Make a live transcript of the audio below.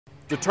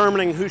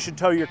Determining who should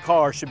tow your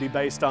car should be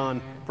based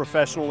on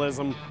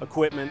professionalism,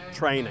 equipment,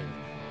 training,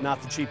 not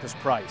the cheapest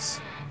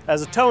price.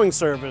 As a towing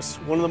service,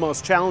 one of the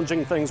most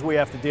challenging things we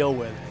have to deal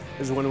with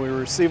is when we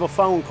receive a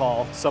phone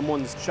call,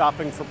 someone's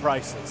shopping for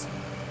prices,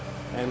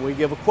 and we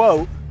give a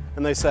quote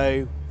and they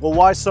say, well,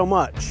 why so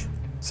much?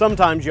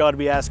 Sometimes you ought to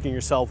be asking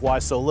yourself why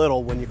so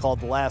little when you called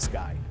the last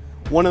guy.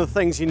 One of the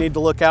things you need to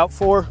look out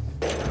for,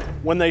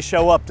 when they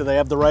show up, do they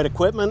have the right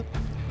equipment?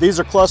 These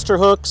are cluster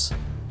hooks.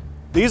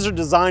 These are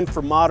designed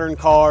for modern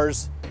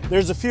cars.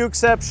 There's a few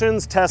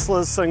exceptions,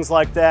 Teslas, things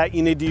like that.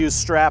 You need to use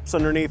straps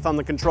underneath on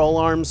the control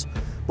arms.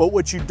 But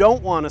what you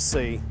don't want to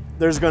see,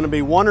 there's going to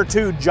be one or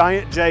two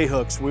giant J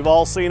hooks. We've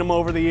all seen them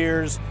over the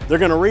years. They're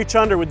going to reach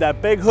under with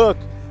that big hook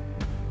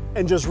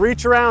and just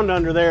reach around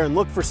under there and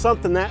look for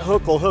something that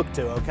hook will hook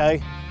to, okay?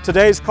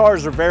 Today's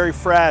cars are very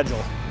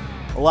fragile.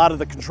 A lot of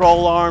the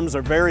control arms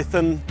are very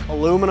thin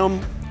aluminum.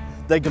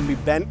 They can be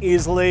bent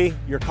easily.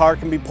 Your car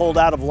can be pulled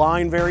out of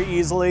line very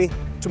easily.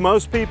 To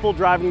most people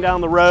driving down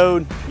the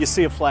road, you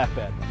see a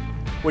flatbed.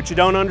 What you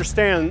don't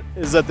understand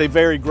is that they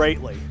vary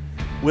greatly.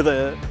 With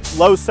a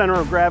low center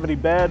of gravity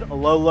bed, a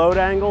low load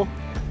angle,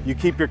 you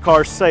keep your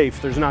car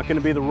safe. There's not going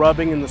to be the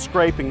rubbing and the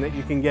scraping that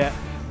you can get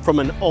from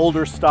an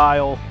older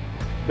style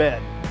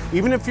bed.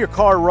 Even if your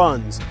car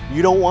runs,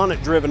 you don't want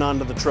it driven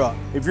onto the truck.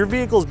 If your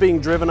vehicle is being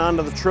driven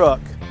onto the truck,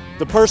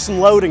 the person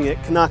loading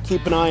it cannot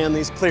keep an eye on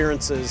these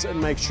clearances and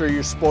make sure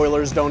your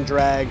spoilers don't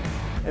drag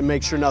and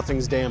make sure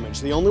nothing's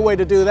damaged. The only way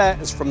to do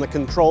that is from the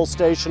control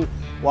station,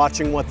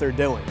 watching what they're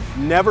doing.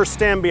 Never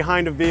stand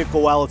behind a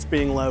vehicle while it's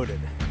being loaded.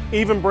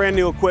 Even brand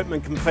new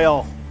equipment can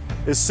fail.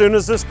 As soon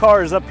as this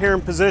car is up here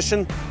in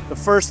position, the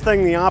first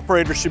thing the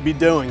operator should be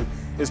doing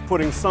is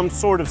putting some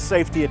sort of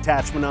safety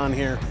attachment on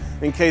here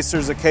in case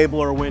there's a cable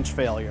or winch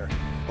failure.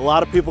 A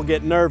lot of people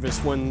get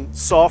nervous when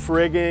soft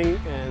rigging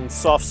and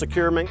soft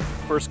securement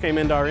first came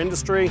into our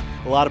industry.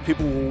 A lot of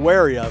people were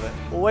wary of it.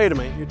 Well, wait a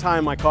minute, you're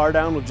tying my car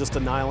down with just a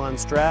nylon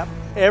strap?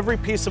 Every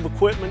piece of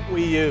equipment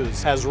we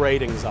use has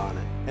ratings on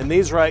it. And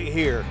these right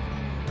here,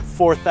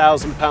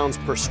 4,000 pounds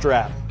per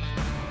strap.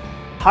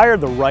 Hire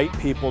the right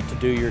people to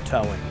do your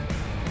towing.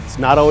 It's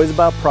not always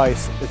about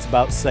price, it's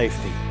about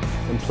safety.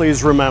 And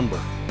please remember,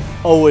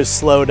 always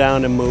slow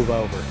down and move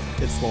over.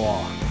 It's the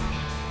law.